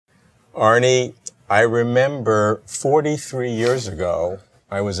Arnie, I remember 43 years ago,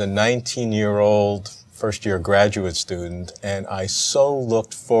 I was a 19-year-old first-year graduate student, and I so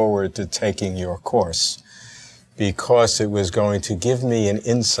looked forward to taking your course because it was going to give me an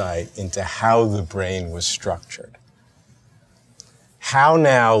insight into how the brain was structured. How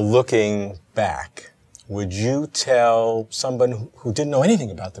now, looking back, would you tell someone who didn't know anything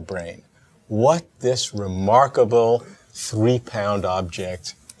about the brain what this remarkable 3-pound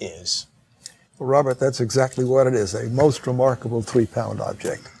object is? Well, Robert, that's exactly what it is, a most remarkable 3-pound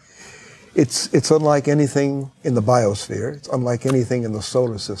object. It's unlike anything in the biosphere. It's unlike anything in the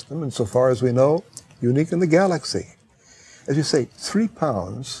solar system, and so far as we know, unique in the galaxy. As you say, 3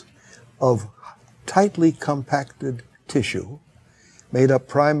 pounds of tightly compacted tissue made up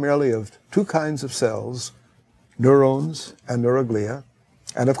primarily of 2 kinds of cells, neurons and neuroglia,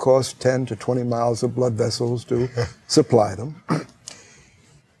 and of course 10 to 20 miles of blood vessels to supply them.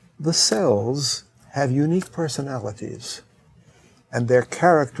 The cells have unique personalities, and they're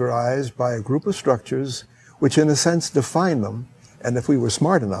characterized by a group of structures which in a sense define them, and if we were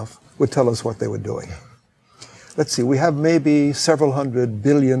smart enough, would tell us what they were doing. Let's see, we have maybe several hundred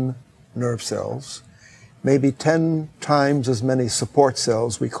billion nerve cells, maybe 10 times as many support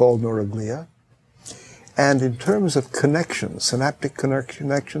cells we call neuroglia, and in terms of connections, synaptic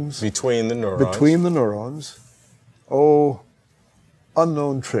connections between the neurons, oh,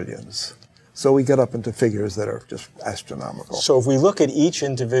 unknown trillions. So we get up into figures that are just astronomical. So if we look at each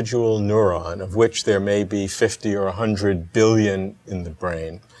individual neuron, of which there may be 50 or 100 billion in the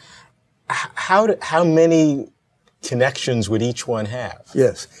brain, how many connections would each one have?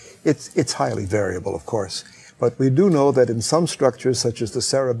 Yes, it's highly variable, of course. But we do know that in some structures, such as the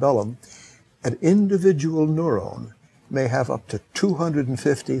cerebellum, an individual neuron may have up to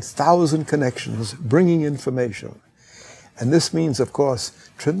 250,000 connections bringing information. And this means, of course,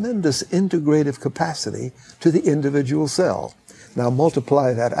 tremendous integrative capacity to the individual cell. Now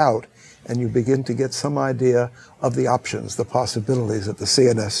multiply that out, and you begin to get some idea of the options, the possibilities that the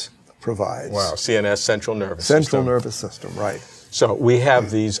CNS provides. Wow, CNS, central nervous system. Central nervous system, right. So we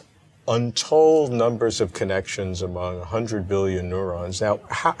have these untold numbers of connections among 100 billion neurons. Now,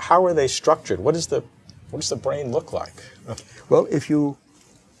 how are they structured? What does the brain look like? Well,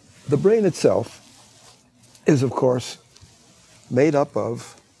 the brain itself is, of course, made up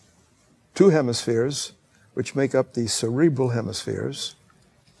of 2 hemispheres, which make up the cerebral hemispheres,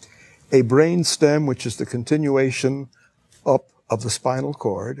 a brain stem, which is the continuation up of the spinal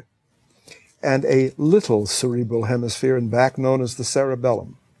cord, and a little cerebral hemisphere in back known as the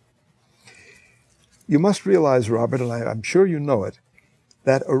cerebellum. You must realize, Robert, and I'm sure you know it,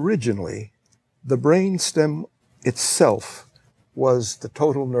 that originally the brain stem itself was the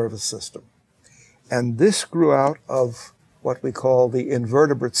total nervous system. And this grew out of what we call the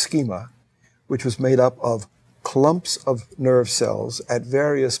invertebrate schema, which was made up of clumps of nerve cells at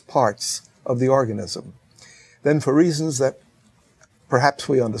various parts of the organism. Then, for reasons that perhaps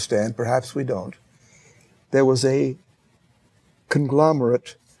we understand, perhaps we don't, there was a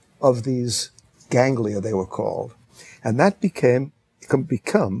conglomerate of these ganglia, they were called, and that became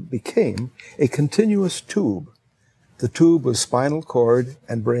a continuous tube. The tube was spinal cord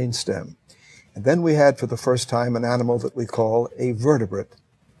and brain stem. And then we had, for the first time, an animal that we call a vertebrate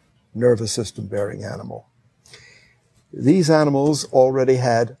nervous system-bearing animal. These animals already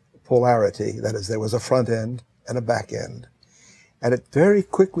had polarity, that is, there was a front end and a back end. And it very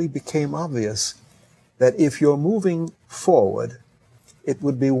quickly became obvious that if you're moving forward, it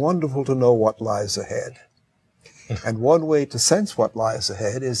would be wonderful to know what lies ahead. And one way to sense what lies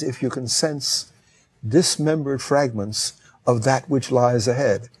ahead is if you can sense dismembered fragments of that which lies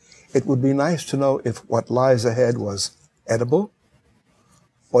ahead. It would be nice to know if what lies ahead was edible,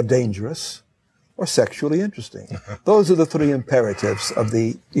 or dangerous, or sexually interesting. Those are the 3 imperatives of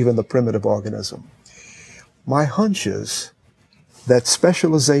even the primitive organism. My hunch is that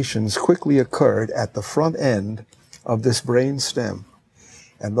specializations quickly occurred at the front end of this brain stem.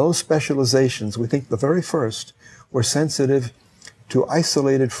 And those specializations, we think the very first, were sensitive to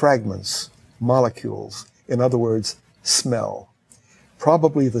isolated fragments, molecules, in other words, smell.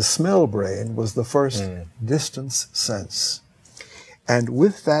 Probably the smell brain was the first distance sense. And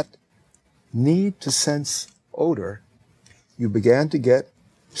with that need to sense odor, you began to get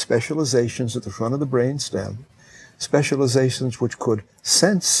specializations at the front of the brain stem, specializations which could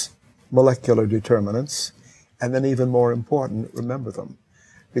sense molecular determinants, and then even more important, remember them.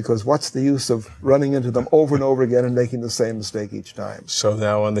 Because what's the use of running into them over and over again and making the same mistake each time? So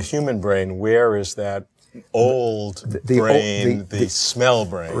now on the human brain, where is that old brain, the smell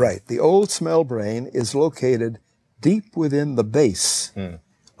brain? Right. The old smell brain is located deep within the base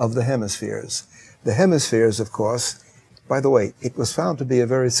of the hemispheres. The hemispheres, of course, by the way, it was found to be a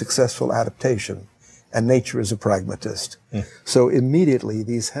very successful adaptation, and nature is a pragmatist. So immediately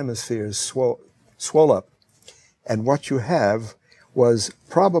these hemispheres swell up, and what you have was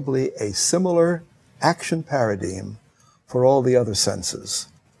probably a similar action paradigm for all the other senses,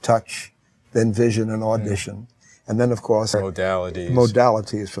 touch, then vision and audition, and then, of course,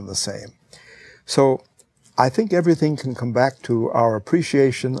 modalities from the same. So I think everything can come back to our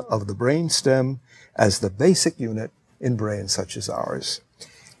appreciation of the brain stem as the basic unit in brains such as ours.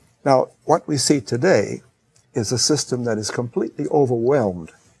 Now, what we see today is a system that is completely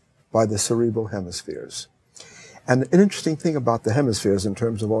overwhelmed by the cerebral hemispheres. And an interesting thing about the hemispheres in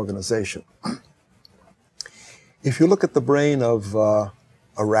terms of organization, if you look at the brain of a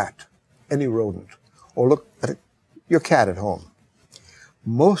rat, any rodent, or look at your cat at home,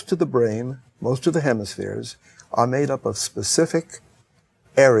 most of the brain, most of the hemispheres are made up of specific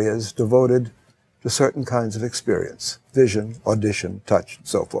areas devoted to certain kinds of experience, vision, audition, touch, and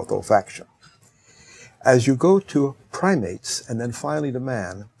so forth, olfaction. As you go to primates and then finally to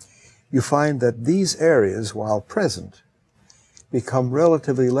man, you find that these areas, while present, become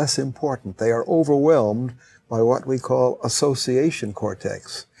relatively less important. They are overwhelmed by what we call association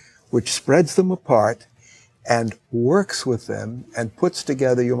cortex, which spreads them apart and works with them and puts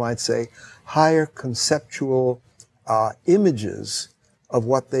together, you might say, higher conceptual images of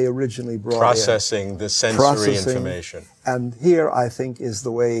what they originally brought Processing the sensory information. And here, I think, is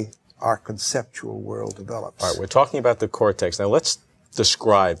the way our conceptual world develops. All right, we're talking about the cortex. Now let's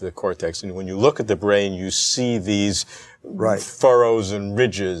describe the cortex. And when you look at the brain, you see these furrows and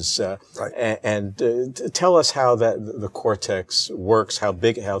ridges. Tell us how the cortex works, how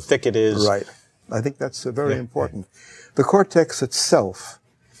big, how thick it is. Right. I think that's very important. The cortex itself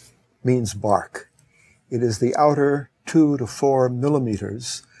means bark. It is the outer 2 to 4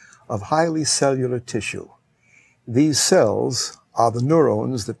 millimeters of highly cellular tissue. These cells are the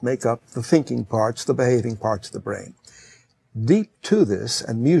neurons that make up the thinking parts, the behaving parts of the brain. Deep to this,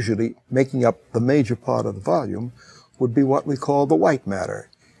 and usually making up the major part of the volume, would be what we call the white matter.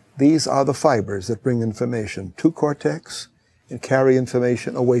 These are the fibers that bring information to cortex and carry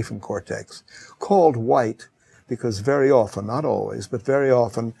information away from cortex. Called white because very often, not always, but very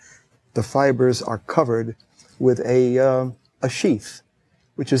often, the fibers are covered with a sheath,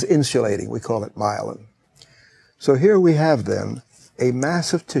 which is insulating. We call it myelin. So here we have then a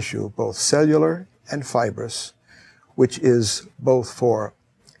mass of tissue, both cellular and fibrous, which is both for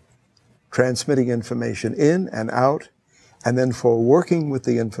transmitting information in and out, and then for working with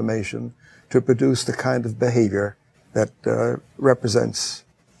the information to produce the kind of behavior that represents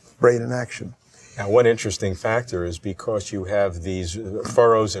brain in action. Now, one interesting factor is because you have these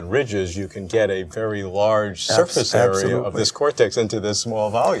furrows and ridges, you can get a very large surface area of this cortex into this small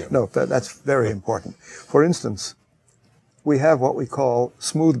volume. No, that's very important. For instance, we have what we call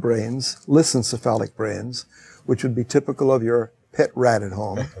smooth brains, lissencephalic brains, which would be typical of your pet rat at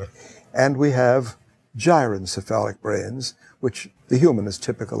home. And we have gyrencephalic brains, which the human is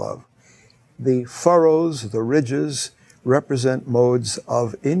typical of. The furrows, the ridges, represent modes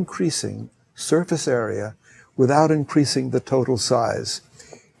of increasing surface area without increasing the total size.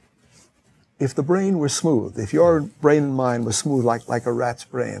 If the brain were smooth, if your brain and mine were smooth like a rat's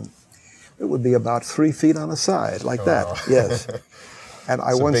brain, it would be about 3 feet on a side, like that. Yes. And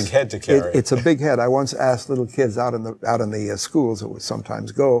it's a big head to carry. It's a big head. I once asked little kids out in the schools that would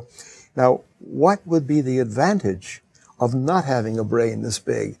sometimes go, now, what would be the advantage of not having a brain this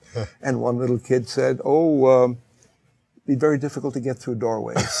big? And one little kid said, it'd be very difficult to get through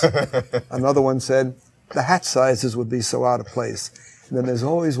doorways. Another one said, the hat sizes would be so out of place. And then there's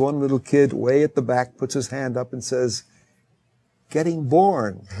always one little kid way at the back puts his hand up and says, getting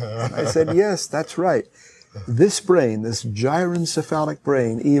born. And I said, yes, that's right. This brain, this gyrencephalic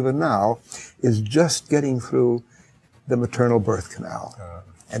brain, even now, is just getting through the maternal birth canal.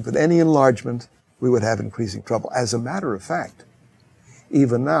 And with any enlargement, we would have increasing trouble. As a matter of fact,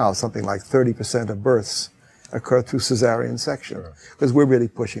 even now, something like 30% of births occur through cesarean section, because we're really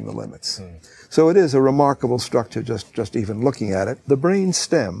pushing the limits. So it is a remarkable structure, just even looking at it. The brain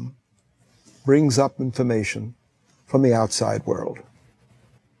stem brings up information from the outside world.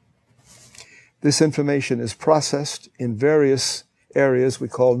 This information is processed in various areas we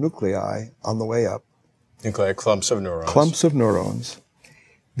call nuclei on the way up. Nuclei, clumps of neurons. Clumps of neurons.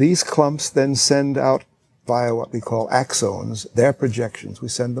 These clumps then send out via what we call axons, their projections.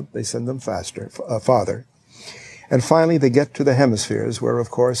 They send them farther. And finally, they get to the hemispheres, where, of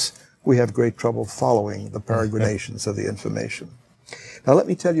course, we have great trouble following the peregrinations of the information. Now, let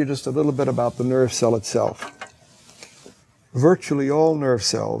me tell you just a little bit about the nerve cell itself. Virtually all nerve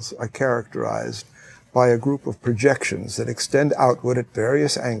cells are characterized by a group of projections that extend outward at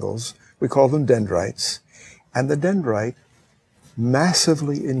various angles. We call them dendrites. And the dendrite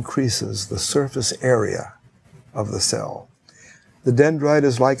massively increases the surface area of the cell. The dendrite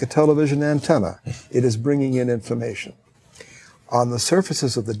is like a television antenna. It is bringing in information. On the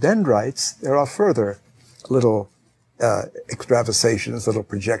surfaces of the dendrites, there are further little extravasations, little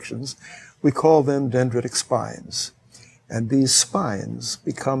projections. We call them dendritic spines. And these spines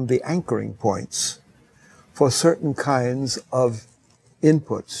become the anchoring points for certain kinds of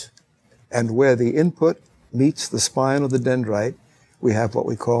inputs. And where the input meets the spine of the dendrite, we have what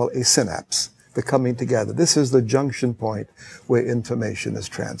we call a synapse, the coming together. This is the junction point where information is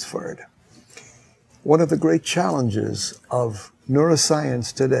transferred. One of the great challenges of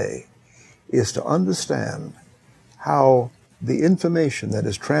neuroscience today is to understand how the information that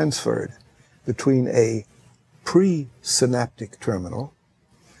is transferred between a presynaptic terminal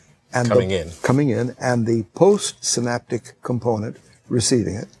and coming in and the postsynaptic component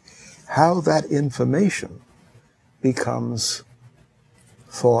receiving it, how that information becomes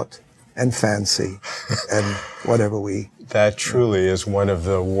thought and fancy and whatever we... That truly is one of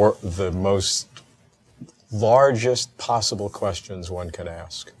the most largest possible questions one can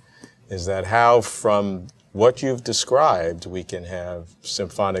ask, is that how from what you've described we can have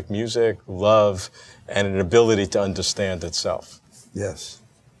symphonic music, love, and an ability to understand itself. Yes.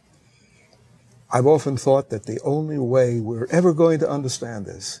 I've often thought that the only way we're ever going to understand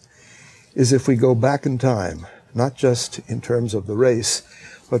this is if we go back in time, not just in terms of the race,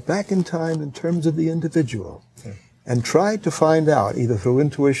 but back in time in terms of the individual, and try to find out, either through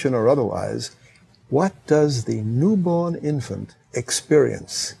intuition or otherwise, what does the newborn infant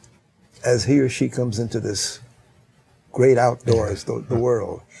experience as he or she comes into this great outdoors, the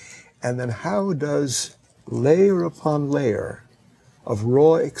world. And then how does layer upon layer of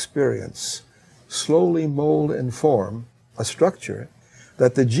raw experience slowly mold and form a structure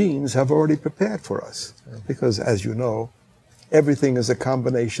that the genes have already prepared for us? Because, as you know, everything is a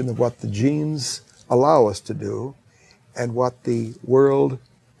combination of what the genes allow us to do and what the world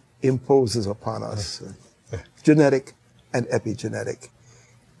imposes upon us. Genetic and epigenetic.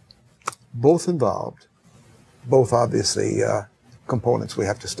 Both involved, both obviously components we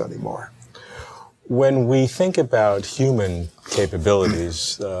have to study more. When we think about human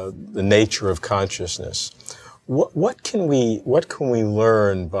capabilities, the nature of consciousness, what can we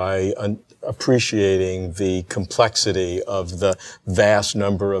learn by appreciating the complexity of the vast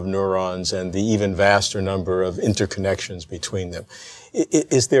number of neurons and the even vaster number of interconnections between them?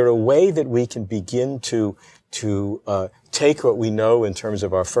 Is there a way that we can begin to take what we know in terms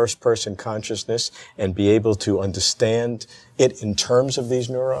of our first-person consciousness and be able to understand it in terms of these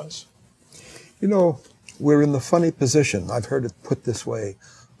neurons? You know, we're in the funny position, I've heard it put this way,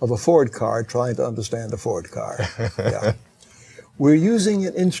 of a Ford car trying to understand a Ford car. Yeah. We're using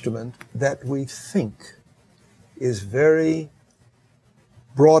an instrument that we think is very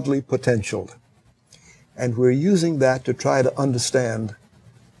broadly potentialed. And we're using that to try to understand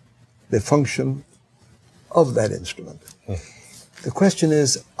the function of that instrument. The question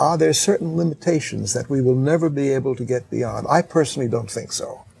is, are there certain limitations that we will never be able to get beyond? I personally don't think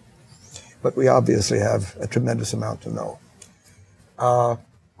so. But we obviously have a tremendous amount to know.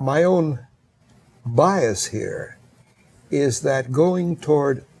 My own bias here is that going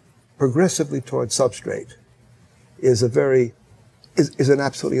progressively toward substrate is an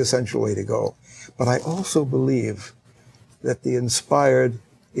absolutely essential way to go. But I also believe that the inspired,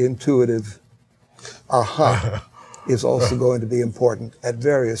 intuitive aha is also going to be important at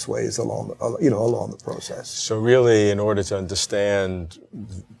various ways along the process. So really, in order to understand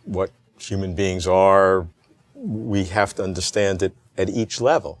what human beings are, we have to understand it at each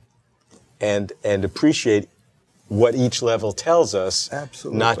level and appreciate what each level tells us,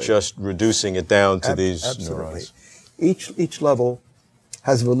 absolutely, not just reducing it down to these neurons. Each level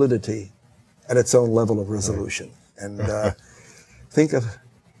has validity at its own level of resolution. And think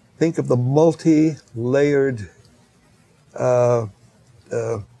of the multi-layered, not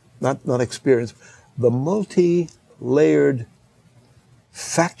experience, the multi-layered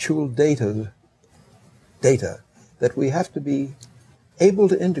factual data that we have to be able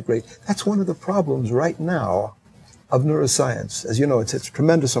to integrate. That's one of the problems right now of neuroscience. As you know, it's a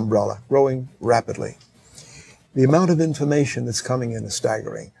tremendous umbrella, growing rapidly. The amount of information that's coming in is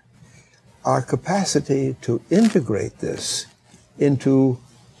staggering. Our capacity to integrate this into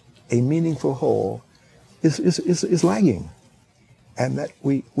a meaningful whole is lagging. And that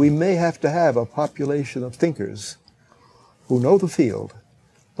we may have to have a population of thinkers who know the field,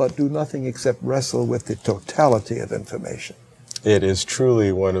 but do nothing except wrestle with the totality of information. It is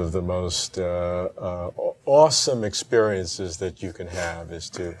truly one of the most awesome experiences that you can have, is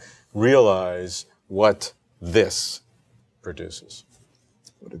to realize what this produces.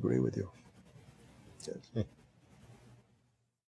 I would agree with you. Yes.